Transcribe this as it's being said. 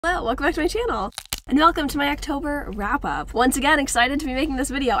Hello, welcome back to my channel. And welcome to my October wrap-up. Once again, excited to be making this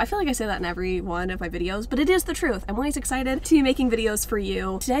video. I feel like I say that in every one of my videos, but it is the truth. I'm always excited to be making videos for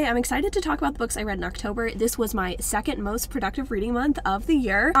you. Today, I'm excited to talk about the books I read in October. This was my second most productive reading month of the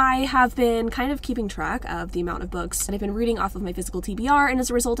year. I have been kind of keeping track of the amount of books that I've been reading off of my physical TBR, and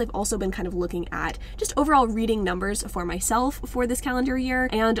as a result, I've also been kind of looking at just overall reading numbers for myself for this calendar year.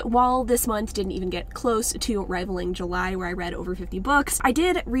 And while this month didn't even get close to rivaling July, where I read over 50 books, I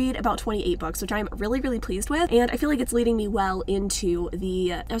did read about 28 books, which I'm really pleased with, and I feel like it's leading me well into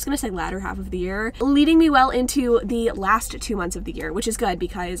the, I was gonna say latter half of the year, leading me well into the last 2 months of the year, which is good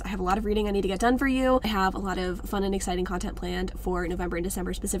because I have a lot of reading I need to get done for you. I have a lot of fun and exciting content planned for November and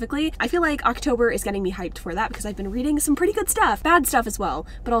December specifically. I feel like October is getting me hyped for that because I've been reading some pretty good stuff, bad stuff as well,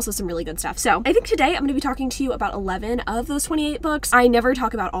 but also some really good stuff. So I think today I'm gonna be talking to you about 11 of those 28 books. I never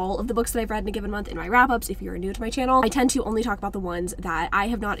talk about all of the books that I've read in a given month in my wrap-ups. If you're new to my channel, I tend to only talk about the ones that I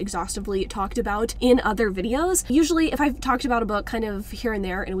have not exhaustively talked about in other videos. Usually if I've talked about a book kind of here and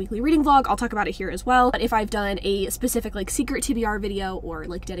there in a weekly reading vlog, I'll talk about it here as well. But if I've done a specific like secret TBR video or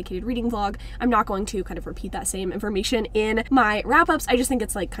like dedicated reading vlog, I'm not going to kind of repeat that same information in my wrap-ups. I just think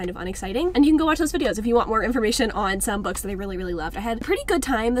it's like kind of unexciting, and you can go watch those videos if you want more information on some books that I really loved. I had a pretty good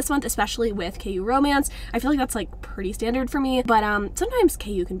time this month, especially with KU romance. I feel like that's like pretty standard for me, but sometimes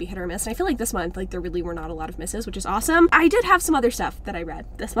KU can be hit or miss, and I feel like this month like there really were not a lot of misses, which is awesome. I did have some other stuff that I read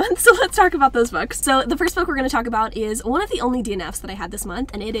this month, so let's talk about those books. So the first book we're going to talk about is one of the only DNFs that I had this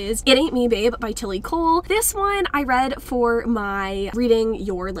month, and it is It Ain't Me Babe by Tilly Cole. This one I read for my reading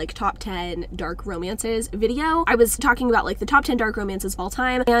your like top 10 dark romances video. I was talking about like the top 10 dark romances of all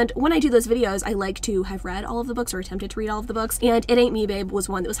time, and when I do those videos I like to have read all of the books or attempted to read all of the books, and It Ain't Me Babe was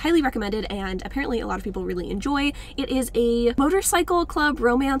one that was highly recommended and apparently a lot of people really enjoy. It is a motorcycle club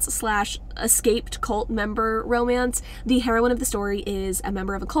romance slash escaped cult member romance. The heroine of the story is a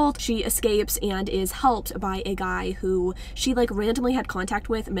member of a cult. She escapes and is helped by a guy who she like randomly had contact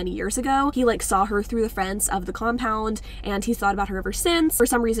with many years ago. He like saw her through the fence of the compound and he's thought about her ever since. For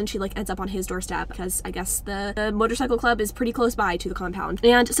some reason she like ends up on his doorstep because I guess the motorcycle club is pretty close by to the compound,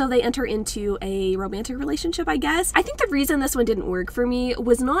 and so they enter into a romantic relationship, I guess. I think the reason this one didn't work for me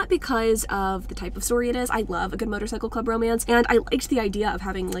was not because of the type of story it is. I love a good motorcycle club romance, and I liked the idea of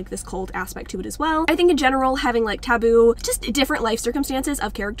having like this cult aspect to it as well. I think in general having like taboo, just different life circumstances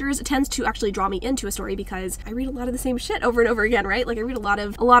of characters tends to actually draw me into a story because I read a lot of the same shit over and over again, right? Like I read a lot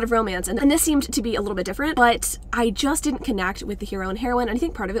of romance, and this seemed to be a little bit different, but I just didn't connect with the hero and heroine. And I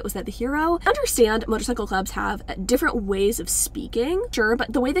think part of it was that the hero, understand motorcycle clubs have different ways of speaking, sure,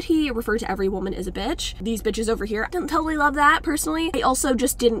 but the way that he referred to every woman as a bitch, these bitches over here, I didn't totally love that personally. I also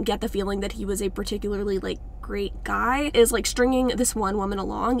just didn't get the feeling that he was a particularly like great guy, is like stringing this one woman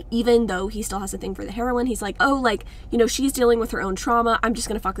along even though he still has a thing for the heroine. He's like, oh, like, you know, she's dealing with her own trauma, I'm just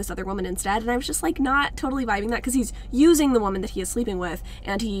gonna fuck this other woman instead. And I was just like not totally vibing that because he's using the woman that he is sleeping with,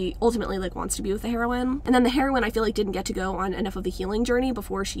 and he ultimately like wants to be with the heroine. And then the heroine I feel like didn't get to go on enough of the healing journey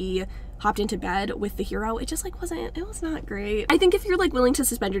before she hopped into bed with the hero. It just like it was not great. I think if you're like willing to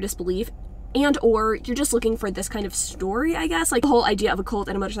suspend your disbelief and or you're just looking for this kind of story, I guess, like the whole idea of a cult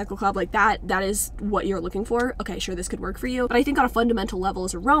and a motorcycle club, like that is what you're looking for, okay, sure, this could work for you. But I think on a fundamental level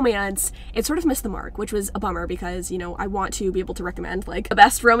as a romance, it sort of missed the mark, which was a bummer because, you know, I want to be able to recommend like the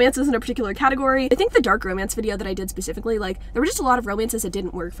best romances in a particular category. I think the dark romance video that I did specifically, like there were just a lot of romances that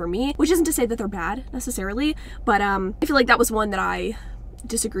didn't work for me, which isn't to say that they're bad necessarily, but I feel like that was one that I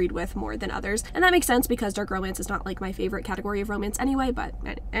disagreed with more than others, and that makes sense because dark romance is not like my favorite category of romance anyway. But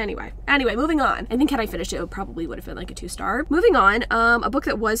anyway, moving on. I think had I finished it probably would have been like a 2-star. Moving on, a book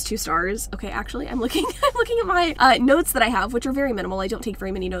that was 2 stars. Okay, actually I'm looking at my notes that I have, which are very minimal. I don't take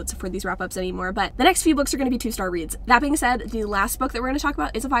very many notes for these wrap-ups anymore, but the next few books are going to be 2-star reads. That being said, the last book that we're going to talk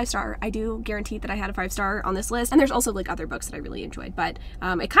about is a 5-star. I do guarantee that I had a 5-star on this list, and there's also like other books that I really enjoyed, but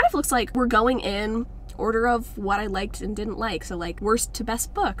it kind of looks like we're going in order of what I liked and didn't like, so like worst to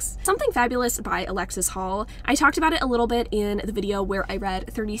best books. Something Fabulous by Alexis Hall. I talked about it a little bit in the video where I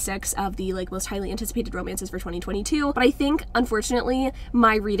read 36 of the like most highly anticipated romances for 2022, but I think unfortunately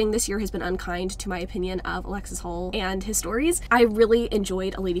my reading this year has been unkind to my opinion of Alexis Hall and his stories. I really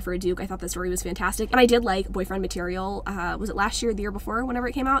enjoyed A Lady for a Duke. I thought the story was fantastic, and I did like Boyfriend Material. Was it last year, the year before, whenever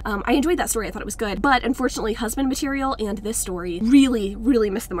it came out? I enjoyed that story. I thought it was good, but unfortunately Husband Material and this story really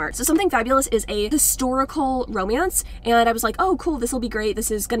missed the mark. So Something Fabulous is a historical historical romance, and I was like, oh cool, this will be great.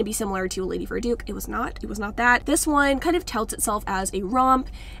 This is going to be similar to A Lady for a Duke. It was not. It was not that. This one kind of touts itself as a romp,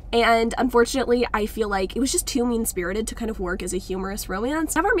 and unfortunately I feel like it was just too mean-spirited to kind of work as a humorous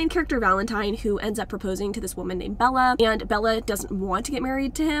romance. We have our main character Valentine, who ends up proposing to this woman named Bella, and Bella doesn't want to get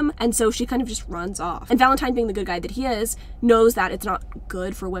married to him, and so she kind of just runs off. And Valentine, being the good guy that he is, knows that it's not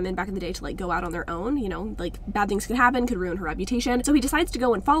good for women back in the day to like go out on their own, you know, like bad things could happen, could ruin her reputation. So he decides to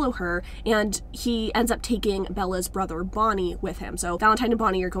go and follow her, and he ends up taking Bella's brother Bonnie with him. So Valentine and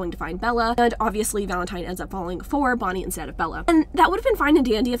Bonnie are going to find Bella, and obviously Valentine ends up falling for Bonnie instead of Bella. And that would have been fine and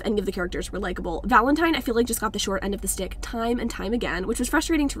dandy if any of the characters were likable. Valentine, I feel like, just got the short end of the stick time and time again, which was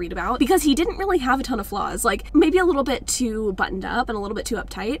frustrating to read about because he didn't really have a ton of flaws. Like, maybe a little bit too buttoned up and a little bit too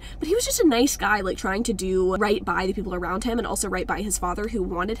uptight, but he was just a nice guy, like trying to do right by the people around him and also right by his father, who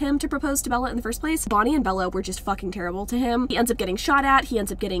wanted him to propose to Bella in the first place. Bonnie and Bella were just fucking terrible to him. He ends up getting shot at, he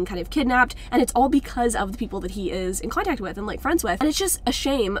ends up getting kind of kidnapped, and it's all because of the people that he is in contact with and like friends with. And it's just a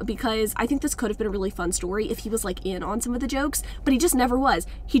shame because I think this could have been a really fun story if he was like in on some of the jokes, but he just never was.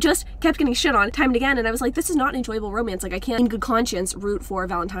 He just kept getting shit on time and again, and I was like, this is not an enjoyable romance. Like, I can't in good conscience root for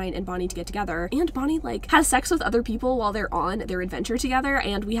Valentine and Bonnie to get together. And Bonnie like has sex with other people while they're on their adventure together,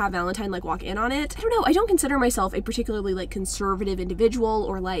 and we have Valentine like walk in on it. I don't know, I don't consider myself a particularly like conservative individual,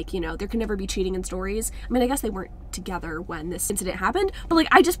 or like, you know, there can never be cheating in stories. I mean, I guess they weren't together when this incident happened, but like,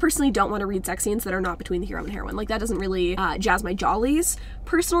 I just personally don't want to read sex scenes that are not between the hero and heroine. Like, that doesn't really jazz my jollies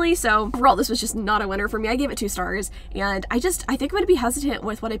personally. So overall, this was just not a winner for me. I gave it 2 stars, and I think I'm going to be hesitant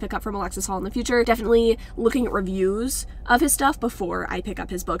with what I pick up from Alexis Hall in the future. Definitely looking at reviews of his stuff before I pick up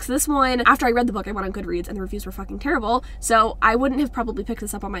his books. This one, after I read the book, I went on Goodreads and the reviews were fucking terrible, so I wouldn't have probably picked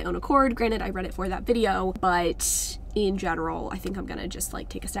this up on my own accord. Granted, I read it for that video, but in general, I think I'm gonna just like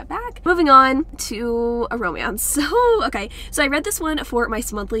take a step back. Moving on to a romance. So, okay, so I read this one for my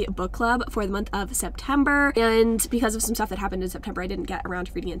monthly book club for the month of September, and because of some stuff that happened in September, I didn't get around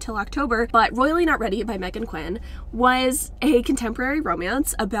to reading it until October, but Royally Not Ready by Megan Quinn was a contemporary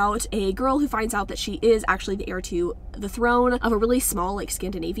romance about a girl who finds out that she is actually the heir to the throne of a really small, like,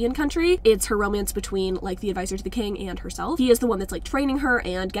 Scandinavian country. It's her romance between, like, the advisor to the king and herself. He is the one that's, like, training her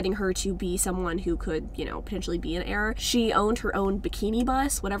and getting her to be someone who could, you know, potentially be an heir. She owned her own bikini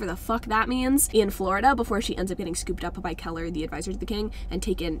bus, whatever the fuck that means, in Florida before she ends up getting scooped up by Keller, the advisor to the king, and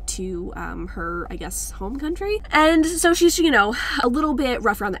taken to her, I guess, home country. And so she's, you know, a little bit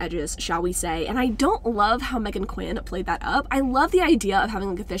rough around the edges, shall we say. And I don't love how Megan Quinn played that up. I love the idea of having,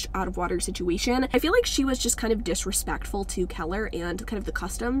 like, a fish out of water situation. I feel like she was just kind of disrespectful to Keller and kind of the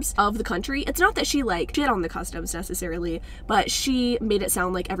customs of the country. It's not that she, like, shit on the customs necessarily, but she made it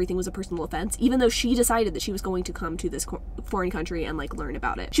sound like everything was a personal offense, even though she decided that she was going to come to this foreign country and, like, learn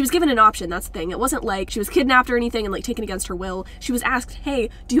about it. She was given an option, that's the thing. It wasn't like she was kidnapped or anything and, like, taken against her will. She was asked, hey,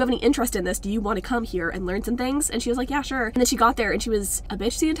 do you have any interest in this? Do you want to come here and learn some things? And she was like, yeah, sure. And then she got there and she was a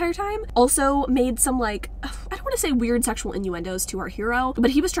bitch the entire time. Also made some, like, I don't want to say weird sexual innuendos to our hero,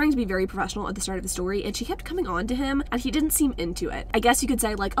 but he was trying to be very professional at the start of the story, and she kept coming on to him, and he didn't seem into it. I guess you could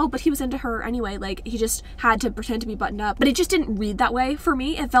say, like, oh, but he was into her anyway, like, he just had to pretend to be buttoned up, but it just didn't read that way for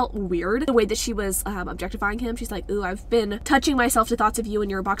me. It felt weird, the way that she was objectifying him. She's like, ooh, I've been touching myself to thoughts of you in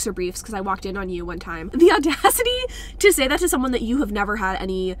your boxer briefs because I walked in on you one time. The audacity to say that to someone that you have never had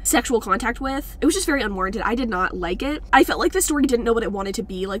any sexual contact with, it was just very unwarranted. I did not like it. I felt like the story didn't know what it wanted to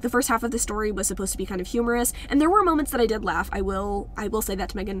be. Like, the first half of the story was supposed to be kind of humorous, and there were moments that I did laugh. I will say that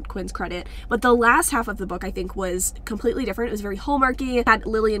to Megan Quinn's credit, but the last half of the book I think was completely different. It was very Hallmarky. Had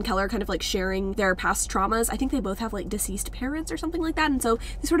Lily and Keller kind of like sharing their past traumas. I think they both have like deceased parents or something like that, and so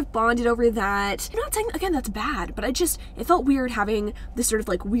they sort of bonded over that. I'm not saying, again, that's bad, but it felt weird having this sort of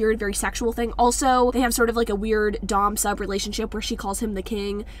like weird, very sexual thing. Also, they have sort of like a weird dom-sub relationship where she calls him the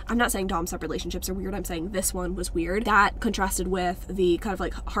king. I'm not saying dom-sub relationships are weird, I'm saying this one was weird. That contrasted with the kind of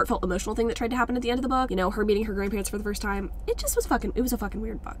like heartfelt emotional thing that tried to happen at the end of the book, you know, her meeting her grandparents for the first time. It was a fucking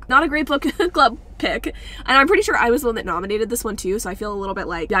weird book. Not a great book club pick, and I'm pretty sure I was the one that nominated this one too, so I feel a little bit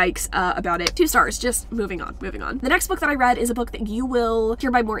like yikes about it. 2 stars. Just moving on. The next book that I read is a book that you will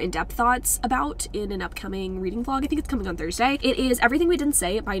hear my more in-depth thoughts about in an upcoming reading vlog. I think it's coming on Thursday. It is Everything We Didn't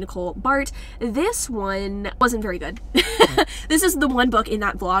Say by Nicole Bart. This one wasn't very good. This is the one book in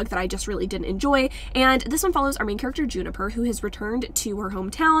that vlog that I just really didn't enjoy, and this one follows our main character Juniper, who has returned to her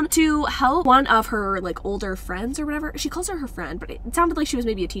hometown to help one of her like older friends or whatever. She calls her friend, but it sounded like she was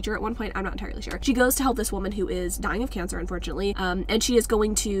maybe a teacher at one point. I'm not entirely sure. She goes to help this woman who is dying of cancer, unfortunately, and she is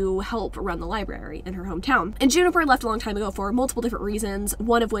going to help run the library in her hometown. And Juniper left a long time ago for multiple different reasons,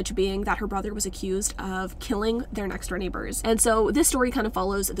 one of which being that her brother was accused of killing killing their next door neighbors. And so this story kind of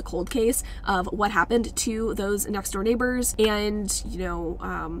follows the cold case of what happened to those next door neighbors and, you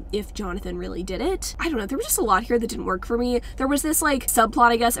know, if Jonathan really did it. I don't know, there was just a lot here that didn't work for me. There was this like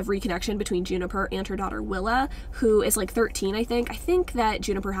subplot, I guess, of reconnection between Juniper and her daughter Willa, who is like 13, I think. I think that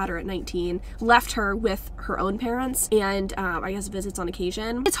Juniper had her at 19, left her with her own parents, and I guess visits on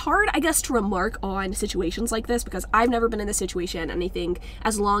occasion. It's hard, I guess, to remark on situations like this because I've never been in this situation, and I think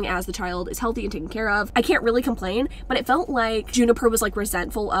as long as the child is healthy and taken care of, I can't really complain, but it felt like Juniper was like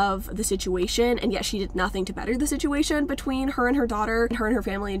resentful of the situation, and yet she did nothing to better the situation between her and her daughter and her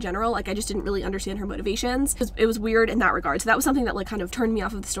family in general. Like, I just didn't really understand her motivations. It was weird in that regard. So that was something that like kind of turned me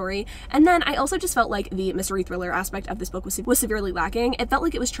off of the story. And then I also just felt like the mystery thriller aspect of this book was severely lacking. It felt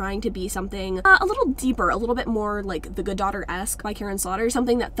like it was trying to be something a little deeper, a little bit more like The Good Daughter-esque by Karen Slaughter,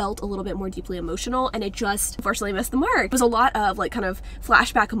 something that felt a little bit more deeply emotional, and it just unfortunately missed the mark. It was a lot of like kind of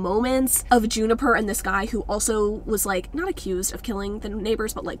flashback moments of Juniper and this guy who also was like not accused of killing the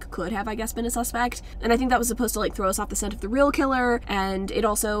neighbors, but like could have, I guess, been a suspect. And I think that was supposed to like throw us off the scent of the real killer, and it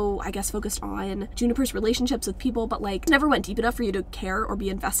also, I guess, focused on Juniper's relationships with people, but like never went deep enough for you to care or be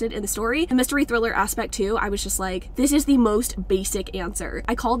invested in the story. The mystery thriller aspect too, I was just like, this is the most basic answer.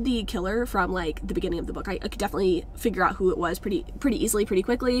 I called the killer from like the beginning of the book. I could definitely figure out who it was pretty easily, pretty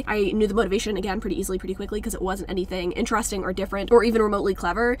quickly. I knew the motivation again pretty easily, pretty quickly, because it wasn't anything interesting or different or even remotely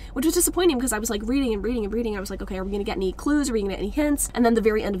clever, which was disappointing because I was like reading and reading and reading. I was like, okay, are we gonna get any clues? Are we gonna get any hints? And then the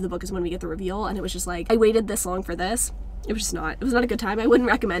very end of the book is when we get the reveal, and it was just like, I waited this long for this. It was not a good time. I wouldn't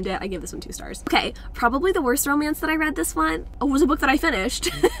recommend it. I gave this one 2 stars. Okay, probably the worst romance that I read this one was a book that I finished,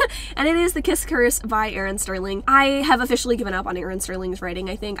 and it is The Kiss Curse by Erin Sterling. I have officially given up on Erin Sterling's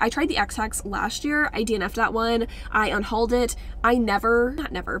writing, I think. I tried the X-Hex last year. I DNF'd that one. I unhauled it. I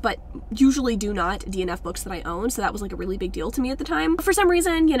but usually do not DNF books that I own, so that was like a really big deal to me at the time. For some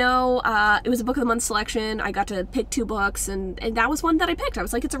reason, you know, it was a book of the month selection. I got to pick 2 books, and that was one that I picked. I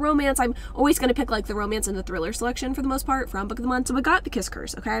was like, it's a romance. I'm always going to pick like the romance and the thriller selection for the most part from book of the month, so I got The Kiss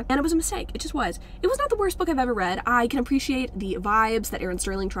Curse, okay? And it was a mistake. It just was. It was not the worst book I've ever read. I can appreciate the vibes that Erin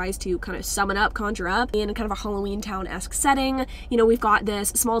Sterling tries to kind of summon up, conjure up in kind of a Halloween town-esque setting. You know, we've got this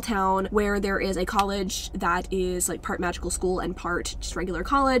small town where there is a college that is like part magical school and part just regular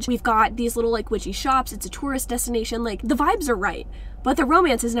college. We've got these little like witchy shops. It's a tourist destination. Like, the vibes are right. But the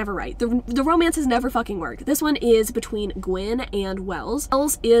romance is never right. The romance has never fucking worked. This one is between Gwyn and Wells.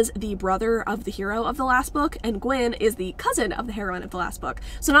 Wells is the brother of the hero of the last book, and Gwyn is the cousin of the heroine of the last book.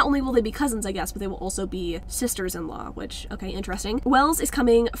 So not only will they be cousins, I guess, but they will also be sisters-in-law, which, okay, interesting. Wells is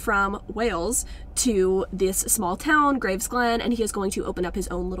coming from Wales to this small town, Gravesglen, and he is going to open up his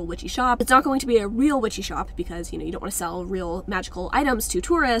own little witchy shop. It's not going to be a real witchy shop because, you know, you don't want to sell real magical items to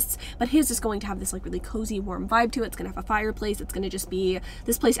tourists, but his is going to have this like really cozy, warm vibe to it. It's going to have a fireplace. It's going to just be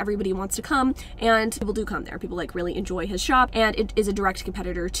this place everybody wants to come, and people do come there. People like really enjoy his shop, and it is a direct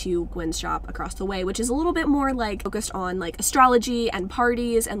competitor to Gwyn's shop across the way, which is a little bit more like focused on like astrology and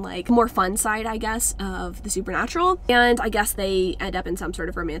parties and like more fun side, I guess, of the supernatural. And I guess they end up in some sort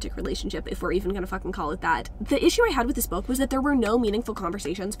of romantic relationship, if we're even gonna fucking call it that. The issue I had with this book was that there were no meaningful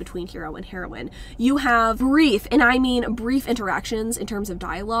conversations between hero and heroine. You have brief, and I mean brief, interactions in terms of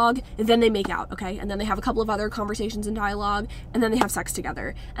dialogue, and then they make out, okay? And then they have a couple of other conversations in dialogue, and then they have sex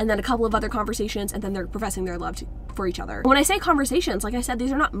together, and then a couple of other conversations, and then they're professing their love for each other. When I say conversations, like I said,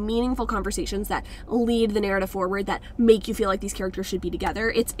 these are not meaningful conversations that lead the narrative forward, that make you feel like these characters should be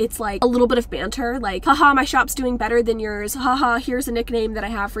together. It's like a little bit of banter, like, haha, my shop's doing better than yours, haha, here's a nickname that I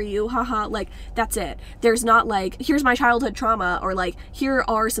have for you, haha, like, that's it. There's not like, here's my childhood trauma, or like, here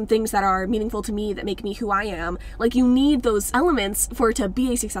are some things that are meaningful to me that make me who I am. Like, you need those elements for it to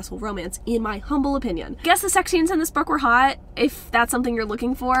be a successful romance, in my humble opinion. I guess the sex scenes in this book were hot, if that's something you're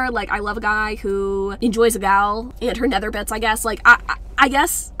looking for. Like, I love a guy who enjoys a gal and her nether bits, I guess. Like, I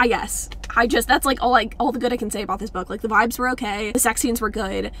guess. That's like all the good I can say about this book. Like, the vibes were okay, the sex scenes were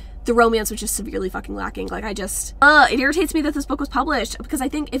good, the romance was just severely fucking lacking. Like, it irritates me that this book was published, because I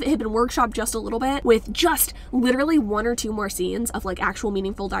think if it had been workshopped just a little bit with just literally 1 or 2 more scenes of like actual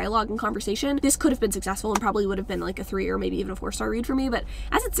meaningful dialogue and conversation, this could have been successful and probably would have been like a 3 or maybe even a 4-star read for me. But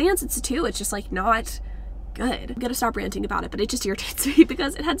as it stands, it's a 2. It's just like not good. I'm gonna stop ranting about it, but it just irritates me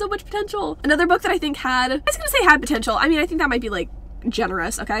because it had so much potential. Another book that I think had potential. I mean, I think that might be like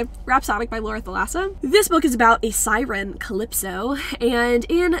generous, okay? Rhapsodic by Laura Thalassa. This book is about a siren, Calypso, and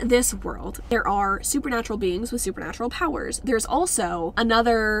in this world, there are supernatural beings with supernatural powers. There's also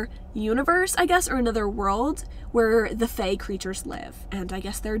another universe, I guess, or another world where the fae creatures live, and I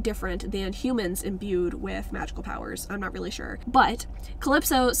guess they're different than humans imbued with magical powers. I'm not really sure. But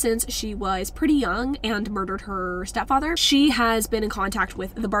Calypso, since she was pretty young and murdered her stepfather, she has been in contact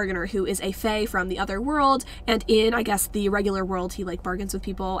with the Bargainer, who is a fae from the other world, and in, I guess, the regular world, he like bargains with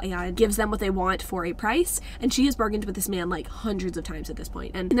people and gives them what they want for a price, and she has bargained with this man like hundreds of times at this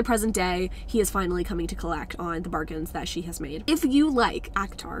point, and in the present day, he is finally coming to collect on the bargains that she has made. If you like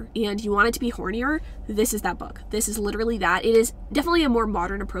ACOTAR and you want it to be hornier, this is that book. This is literally that. It is definitely a more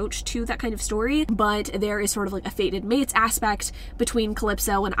modern approach to that kind of story, but there is sort of like a fated mates aspect between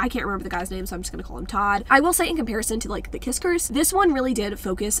Calypso and I can't remember the guy's name, so I'm just gonna call him Todd. I will say, in comparison to like the Kiss Curse, this one really did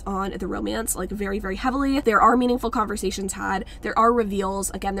focus on the romance like very, very heavily. There are meaningful conversations had, there are reveals,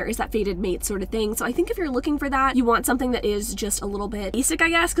 again, there is that fated mate sort of thing. So I think if you're looking for that, you want something that is just a little bit basic, I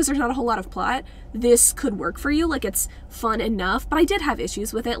guess, because there's not a whole lot of plot, this could work for you. Like, it's fun enough, but I did have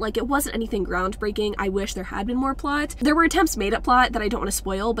issues with it. Like, it wasn't anything groundbreaking. I wish there had been more plot. There were attempts made at plot that I don't want to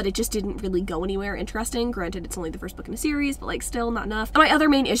spoil, but it just didn't really go anywhere interesting. Granted, it's only the first book in a series, but like still not enough. My other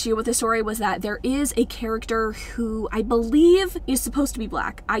main issue with this story was that there is a character who I believe is supposed to be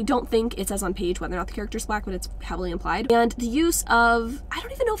black. I don't think it says on page whether or not the character's black, but it's heavily implied. And the use of, I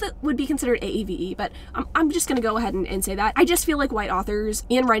don't even know if it would be considered AAVE, but I'm just gonna go ahead and say that. I just feel like white authors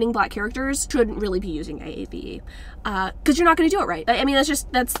in writing black characters shouldn't really be using AAVE, because you're not gonna do it right. I mean,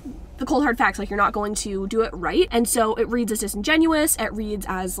 that's the cold hard facts. Like, you're not going to do it right, and so it reads as disingenuous, it reads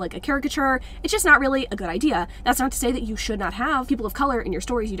as like a caricature. It's just not really a good idea. That's not to say that you should not have people of color in your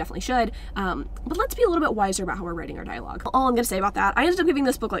stories, you definitely should, but let's be a little bit wiser about how we're writing our dialogue. All I'm gonna say about that, I ended up giving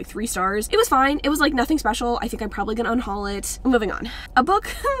this book like 3 stars. It was fine, it was like nothing special. I think I'm probably gonna unhaul it. Moving on. A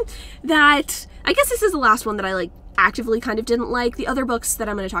book that, I guess this is the last one that I like actively kind of didn't like. The other books that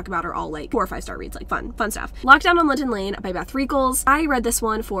I'm going to talk about are all like 4 or 5 star reads, like fun stuff. Lockdown on London Lane by Beth Reekles. I read this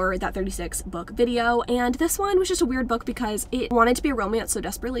one for that 36 book video, and this one was just a weird book because it wanted to be a romance so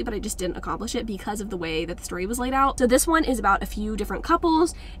desperately, but I just didn't accomplish it because of the way that the story was laid out. So this one is about a few different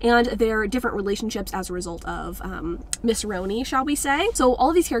couples and their different relationships as a result of Miss Roni, shall we say. So all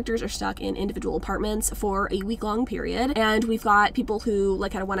of these characters are stuck in individual apartments for a week-long period, and we've got people who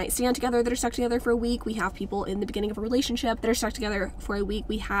like had a one-night stand together that are stuck together for a week. We have people in the beginning of a relationship that are stuck together for a week.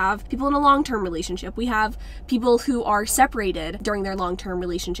 We have people in a long-term relationship. We have people who are separated during their long-term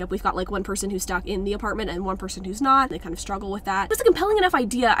relationship. We've got like one person who's stuck in the apartment and one person who's not. They kind of struggle with that. It's a compelling enough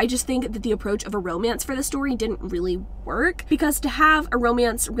idea. I just think that the approach of a romance for the story didn't really work, because to have a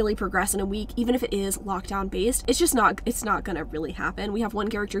romance really progress in a week, even if it is lockdown based, it's not gonna really happen. We have one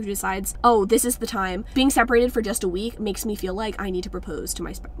character who decides, oh, this is the time. Being separated for just a week makes me feel like I need to propose to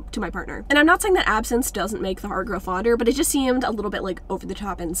my partner. And I'm not saying that absence doesn't make the heart grow fonder, but it just seemed a little bit like over the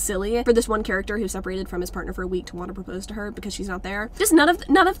top and silly for this one character who's separated from his partner for a week to want to propose to her because she's not there. Just none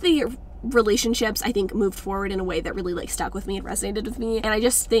of the relationships, I think, moved forward in a way that really like stuck with me and resonated with me, and I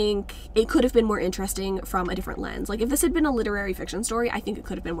just think it could have been more interesting from a different lens. Like, if this had been a literary fiction story, I think it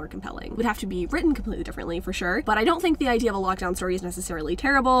could have been more compelling. It would have to be written completely differently for sure, but I don't think the idea of a lockdown story is necessarily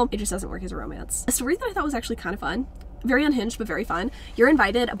terrible. It just doesn't work as a romance. A story that I thought was actually kind of fun, very unhinged, but very fun. You're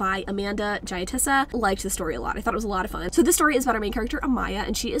Invited by Amanda Giatissa. Liked the story a lot. I thought it was a lot of fun. So this story is about our main character, Amaya,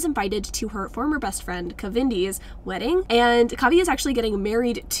 and she is invited to her former best friend, Kavindi's wedding, and Kavi is actually getting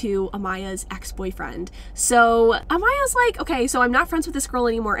married to Amaya's ex-boyfriend. So Amaya's like, okay, so I'm not friends with this girl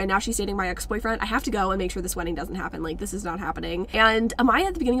anymore, and now she's dating my ex-boyfriend. I have to go and make sure this wedding doesn't happen. Like, this is not happening. And Amaya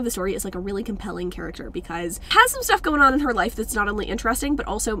at the beginning of the story is like a really compelling character because has some stuff going on in her life that's not only interesting, but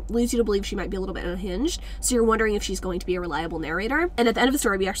also leads you to believe she might be a little bit unhinged. So you're wondering if she's going to be a reliable narrator. And at the end of the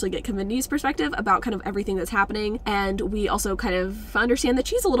story, we actually get Kavindi's perspective about kind of everything that's happening, and we also kind of understand that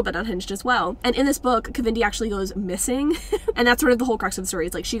she's a little bit unhinged as well. And in this book, Kavindi actually goes missing, and that's sort of the whole crux of the story.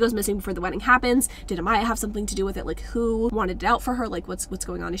 It's like she goes missing before the wedding happens. Did Amaya have something to do with it? Like, who wanted it out for her? Like, what's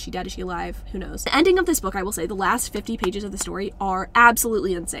going on? Is she dead? Is she alive? Who knows? The ending of this book, I will say, the last 50 pages of the story are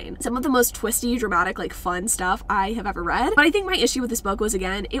absolutely insane. Some of the most twisty, dramatic, like fun stuff I have ever read. But I think my issue with this book was,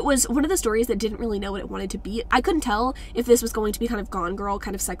 again, it was one of the stories that didn't really know what it wanted to be. I couldn't tell if this was going to be kind of Gone Girl,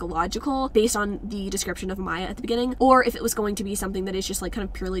 kind of psychological, based on the description of Maya at the beginning, or if it was going to be something that is just like kind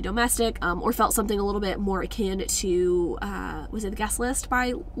of purely domestic, or felt something a little bit more akin to, was it The Guest List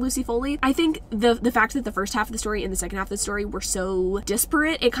by Lucy Foley? I think the fact that the first half of the story and the second half of the story were so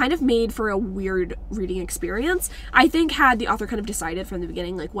disparate, it kind of made for a weird reading experience. I think had the author kind of decided from the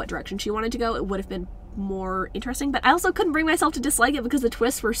beginning like what direction she wanted to go, it would have been more interesting, but I also couldn't bring myself to dislike it because the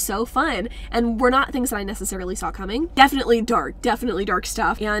twists were so fun and were not things that I necessarily saw coming. Definitely dark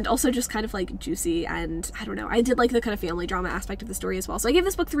stuff, and also just kind of like juicy, and I don't know, I did like the kind of family drama aspect of the story as well. So I gave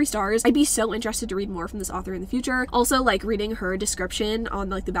this book 3 stars. I'd be so interested to read more from this author in the future. Also, like reading her description on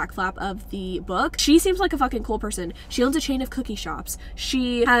like the back flap of the book, she seems like a fucking cool person. She owns a chain of cookie shops.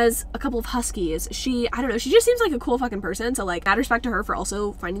 She has a couple of huskies. I don't know, she just seems like a cool fucking person. So like, mad respect to her for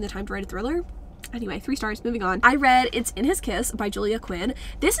also finding the time to write a thriller. Anyway, 3 stars, moving on. I read It's in His Kiss by Julia Quinn.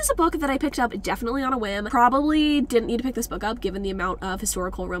 This is a book that I picked up definitely on a whim. Probably didn't need to pick this book up given the amount of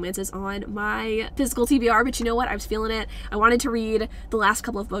historical romances on my physical TBR, but you know what? I was feeling it. I wanted to read the last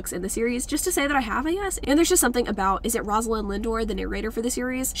couple of books in the series just to say that I have, I guess. And there's just something about, is it Rosalind Lindor, the narrator for the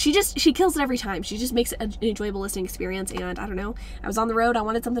series? She kills it every time. She just makes it an enjoyable listening experience, and I don't know. I was on the road, I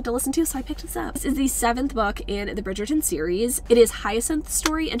wanted something to listen to, so I picked this up. This is the 7th book in the Bridgerton series. It is Hyacinth's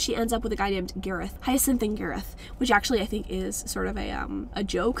story, and she ends up with a guy named Hyacinth and Gareth, which actually I think is sort of a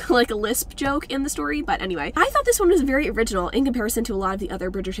joke, like a lisp joke in the story. But anyway, I thought this one was very original in comparison to a lot of the other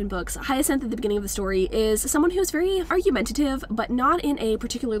Bridgerton books. Hyacinth at the beginning of the story is someone who's very argumentative, but not in a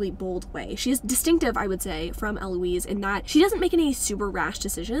particularly bold way. She is distinctive, I would say, from Eloise in that she doesn't make any super rash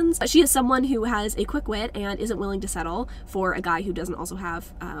decisions. She is someone who has a quick wit and isn't willing to settle for a guy who doesn't also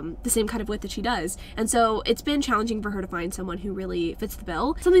have the same kind of wit that she does. And so it's been challenging for her to find someone who really fits the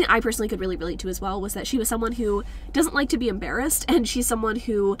bill. Something that I personally could really relate to as well was that she was someone who doesn't like to be embarrassed, and she's someone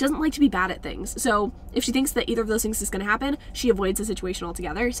who doesn't like to be bad at things. So if she thinks that either of those things is going to happen, she avoids the situation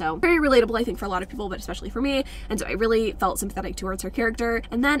altogether. So very relatable, I think, for a lot of people, but especially for me. And so I really felt sympathetic towards her character.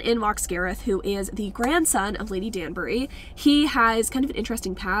 And then in walks Gareth, who is the grandson of Lady Danbury. He has kind of an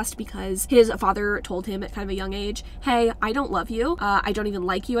interesting past because his father told him at kind of a young age, hey, I don't love you. I don't even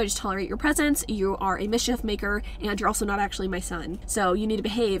like you. I just tolerate your presence. You are a mischief maker, and you're also not actually my son. So you need to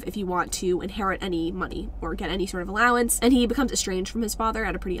behave if you want to inherit any money or get any sort of allowance. And he becomes estranged from his father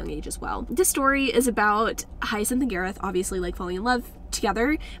at a pretty young age as well. This story is about Hyacinth and Gareth obviously like falling in love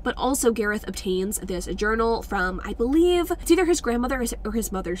together, but also Gareth obtains this journal from, I believe, it's either his grandmother or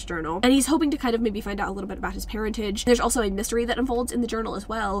his mother's journal, and he's hoping to kind of maybe find out a little bit about his parentage. There's also a mystery that unfolds in the journal as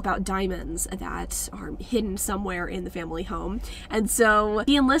well about diamonds that are hidden somewhere in the family home. And so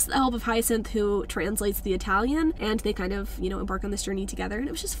he enlists the help of Hyacinth, who translates the Italian, and they kind of, you know, embark on this journey together, and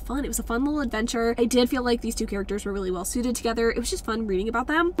it was just fun. It was a fun little adventure. I did feel like these two characters were really well suited together. It was just fun reading about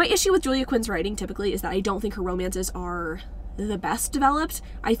them. My issue with Julia Quinn's writing typically is that I don't think her romances are the best developed.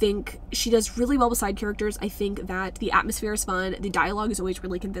 I think she does really well with side characters. I think that the atmosphere is fun. The dialogue is always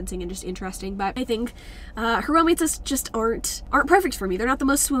really convincing and just interesting, but I think her romances just aren't perfect for me. They're not the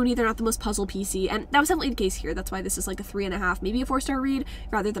most swoony, they're not the most puzzle piecey, and that was definitely the case here. That's why this is like a 3.5, maybe a 4-star read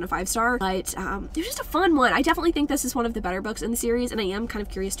rather than a 5-star, but it was just a fun one. I definitely think this is one of the better books in the series, and I am kind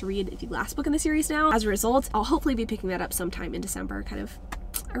of curious to read the last book in the series now. As a result, I'll hopefully be picking that up sometime in December, kind of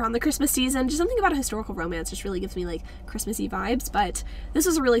around the Christmas season. Just something about a historical romance just really gives me like Christmassy vibes, but this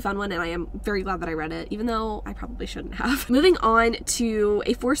was a really fun one, and I am very glad that I read it, even though I probably shouldn't have. Moving on to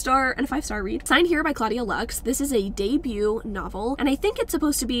a 4-star and a 5-star read. Signed Here by Claudia Lux. This is a debut novel, and I think it's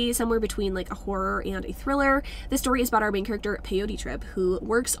supposed to be somewhere between like a horror and a thriller. The story is about our main character, Peyote Trip, who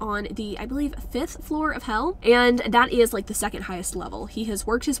works on the, I believe, 5th floor of hell, and that is like the 2nd highest level. He has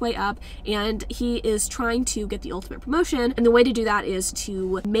worked his way up, and he is trying to get the ultimate promotion, and the way to do that is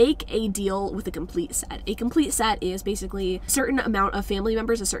to make a deal with a complete set. A complete set is basically a certain amount of family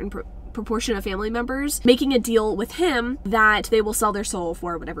members, a certain proportion of family members, making a deal with him that they will sell their soul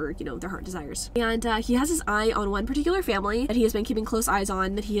for whatever, you know, their heart desires. And he has his eye on one particular family that he has been keeping close eyes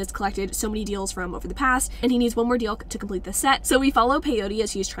on, that he has collected so many deals from over the past, and he needs one more deal to complete the set. So we follow Peyote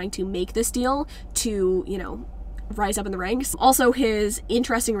as he's trying to make this deal to, you know, rise up in the ranks. Also his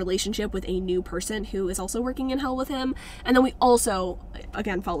interesting relationship with a new person who is also working in hell with him. And then we also,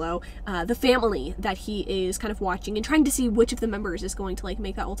 again, follow the family that he is kind of watching and trying to see which of the members is going to like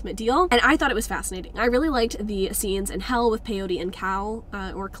make that ultimate deal. And I thought it was fascinating. I really liked the scenes in hell with Peyote and Cal,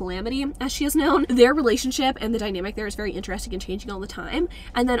 or Calamity as she is known. Their relationship and the dynamic there is very interesting and changing all the time.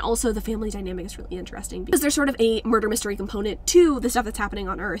 And then also the family dynamic is really interesting because there's sort of a murder mystery component to the stuff that's happening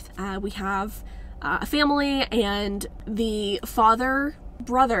on Earth. We have a family, and the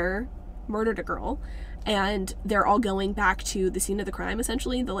brother murdered a girl, and they're all going back to the scene of the crime,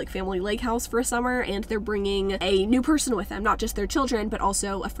 essentially, the like family lake house for a summer, and they're bringing a new person with them, not just their children, but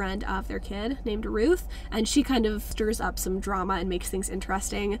also a friend of their kid named Ruth, and she kind of stirs up some drama and makes things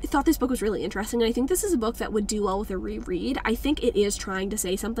interesting. I thought this book was really interesting, and I think this is a book that would do well with a reread. I think it is trying to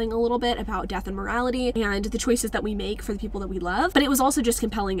say something a little bit about death and morality and the choices that we make for the people that we love, but it was also just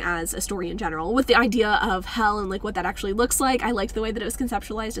compelling as a story in general, with the idea of hell and like what that actually looks like. I liked the way that it was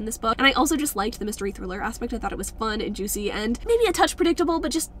conceptualized in this book, and I also just liked the mystery thriller aspect. I thought it was fun and juicy and maybe a touch predictable,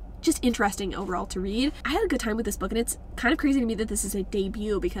 but just interesting overall to read. I had a good time with this book, and it's kind of crazy to me that this is a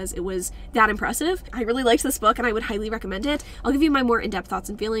debut because it was that impressive. I really liked this book and I would highly recommend it. I'll give you my more in-depth thoughts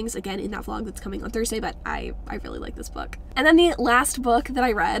and feelings again in that vlog that's coming on Thursday, but I really like this book. And then the last book that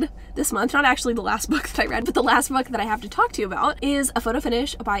I read this month, not actually the last book that I read, but the last book that I have to talk to you about, is A Photo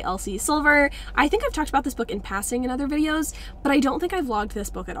Finish by Elsie Silver. I think I've talked about this book in passing in other videos, but I don't think I've vlogged this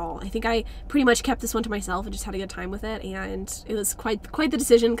book at all. I think I pretty much kept this one to myself and just had a good time with it, and it was quite the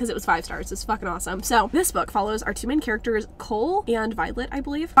decision because it was 5 stars. It's fucking awesome. So this book follows our two main characters, Cole and Violet, I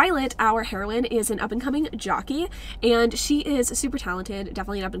believe. Violet, our heroine, is an up-and-coming jockey, and she is super talented,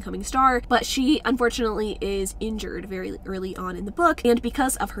 definitely an up-and-coming star, but she unfortunately is injured very early on in the book, and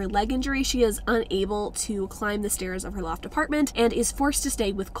because of her leg injury, she is unable to climb the stairs of her loft apartment and is forced to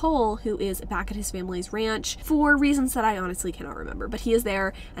stay with Cole, who is back at his family's ranch for reasons that I honestly cannot remember, but he is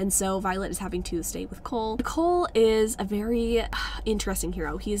there, and so Violet is having to stay with Cole. Cole is a very interesting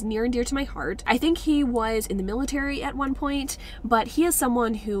hero. He is near and dear to my heart. I think he was in the military at one point, but he is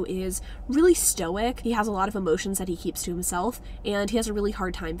someone who is really stoic. He has a lot of emotions that he keeps to himself, and he has a really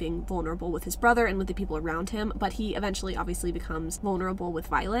hard time being vulnerable with his brother and with the people around him, but he eventually obviously becomes vulnerable with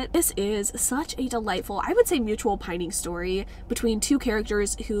Violet. This is such a delightful, I would say, mutual pining story between two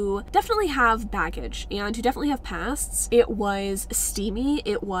characters who definitely have baggage and who definitely have pasts. It was steamy,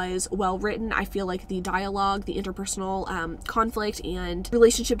 it was well written. I feel like the dialogue, the interpersonal conflict and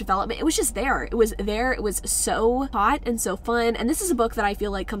relationship development, it was just there. It was there. It was so hot and so fun, and this is a book that I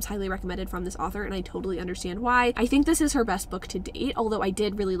feel like comes highly recommended from this author, and I totally understand why. I think this is her best book to date, although I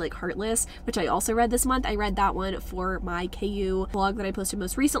did really like Heartless, which I also read this month. I read that one for my KU blog that I posted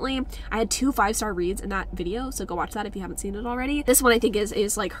most recently. I had 2 5-star reads in that video, so go watch that if you haven't seen it already. This one I think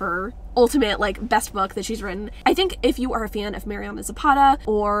is like her ultimate like best book that she's written. I think if you are a fan of Mariana Zapata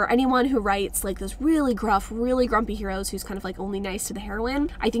or anyone who writes like those really gruff, really grumpy heroes who's kind of like only nice to the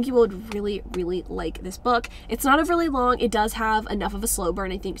heroine, I think you would really like this book. It's not overly long. It does have enough of a slow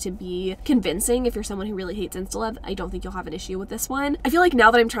burn, I think, to be convincing. If you're someone who really hates insta-love, I don't think you'll have an issue with this one. I feel like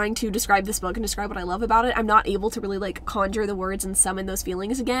now that I'm trying to describe this book and describe what I love about it, I'm not able to really like conjure the words and summon those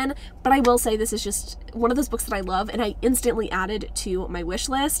feelings again, but I will say this is just one of those books that I love and I instantly added to my wish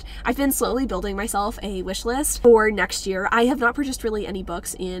list. I've been slowly building myself a wish list for next year. I have not purchased really any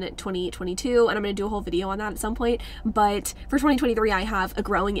books in 2022, and I'm going to do a whole video on that at some point, but for 2023 I have a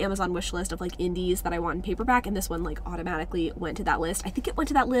growing Amazon wish list of like indies that I want in paperback, and this one like automatically went to that list. I think it went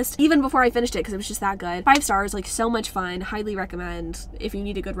to that list even before I finished it because it was just that good. 5 stars, like so much fun, highly recommend. If you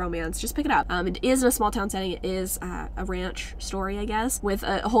need a good romance, just pick it up. It is in a small town setting. It is a ranch story, I guess, with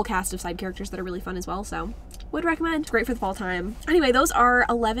a whole cast of side characters that are really fun as well, so would recommend. It's great for the fall time. Anyway, those are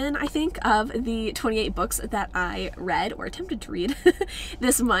 11, I think, of the 28 books that I read or attempted to read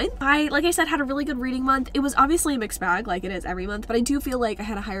this month. Like I said, had a really good reading month. It was obviously a mixed bag like it is every month, but I do feel like I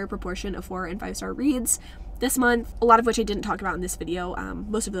had a higher proportion of 4 and 5-star reads this month, a lot of which I didn't talk about in this video.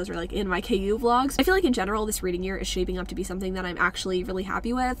 Most of those are like in my KU vlogs. I feel like in general this reading year is shaping up to be something that I'm actually really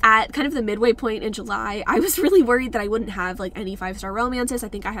happy with. At kind of the midway point in July, I was really worried that I wouldn't have like any 5-star romances. I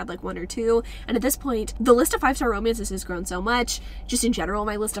think I had like 1 or 2, and at this point the list of 5-star romances has grown so much. Just in general,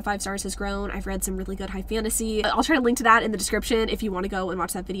 my list of 5 stars has grown. I've read some really good high fantasy. I'll try to link to that in the description if you want to go and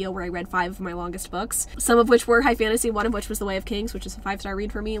watch that video where I read 5 of my longest books, some of which were high fantasy, one of which was The Way of Kings, which is a 5-star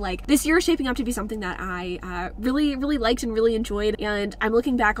read for me. Like, this year is shaping up to be something that I really liked and really enjoyed, and I'm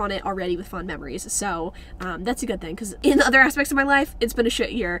looking back on it already with fond memories, so that's a good thing, because in other aspects of my life it's been a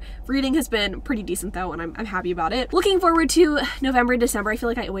shit year. Reading has been pretty decent though, and I'm happy about it. Looking forward to November and December. I feel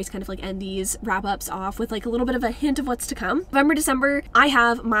like I always kind of like end these wrap-ups off with like a little bit of a hint of what's to come. November, December, I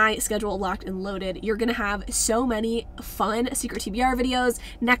have my schedule locked and loaded. You're gonna have so many fun secret TBR videos.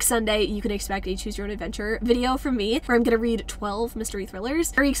 Next Sunday you can expect a Choose Your Own Adventure video from me where I'm gonna read 12 mystery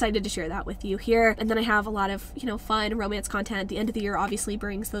thrillers. Very excited to share that with you here. And then I have a lot lot of, you know, fun romance content. The end of the year obviously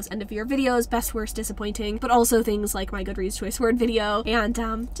brings those end of year videos, best, worst, disappointing, but also things like my Goodreads Choice Word video and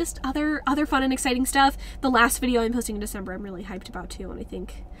just other fun and exciting stuff. The last video I'm posting in December I'm really hyped about too, and I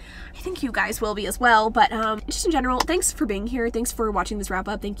think you guys will be as well. But just in general, thanks for being here. Thanks for watching this wrap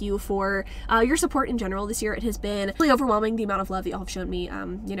up. Thank you for your support in general this year. It has been really overwhelming, the amount of love that y'all have shown me,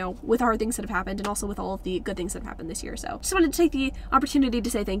 you know, with hard things that have happened and also with all of the good things that have happened this year. So just wanted to take the opportunity to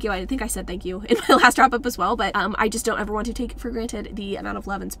say thank you. I think I said thank you in my last wrap up as well, but I just don't ever want to take for granted the amount of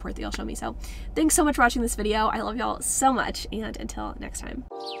love and support that y'all show me. So thanks so much for watching this video. I love y'all so much, and until next time.